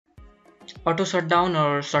Auto shutdown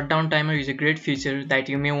or shutdown timer is a great feature that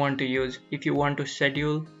you may want to use if you want to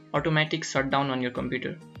schedule automatic shutdown on your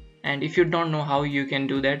computer. And if you don't know how you can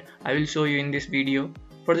do that, I will show you in this video.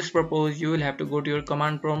 For this purpose, you will have to go to your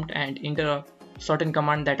command prompt and enter a certain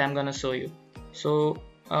command that I'm gonna show you. So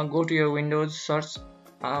go to your Windows search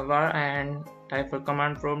bar and type a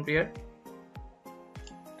command prompt here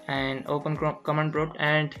and open command prompt,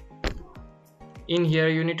 and in here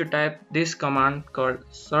you need to type this command called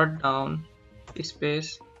shutdown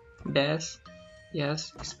space dash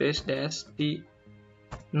yes space dash t.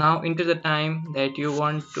 Now enter the time that you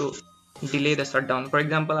want to delay the shutdown. For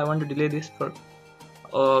example, I want to delay this for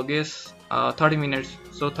 30 minutes.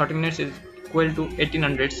 So 30 minutes is equal to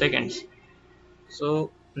 1800 seconds.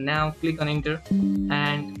 So now click on enter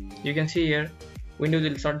and you can see here Windows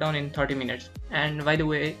will shut down in 30 minutes. And by the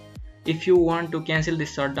way, if you want to cancel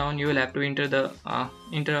this shutdown, you will have to enter the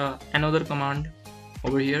another command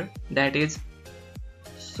over here, that is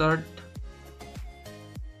shutdown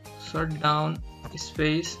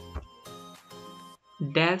space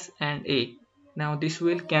dash and a. Now this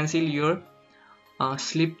will cancel your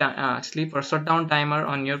sleep or shutdown timer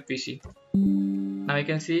on your PC. Now you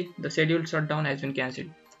can see the scheduled shutdown has been cancelled.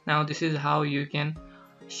 Now this is how you can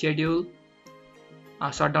schedule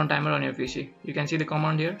a shutdown timer on your PC. You can see the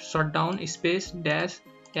command here, shutdown space dash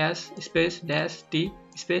dash space dash t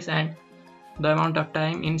space and the amount of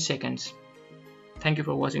time in seconds. Thank you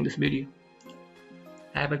for watching this video.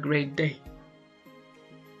 Have a great day.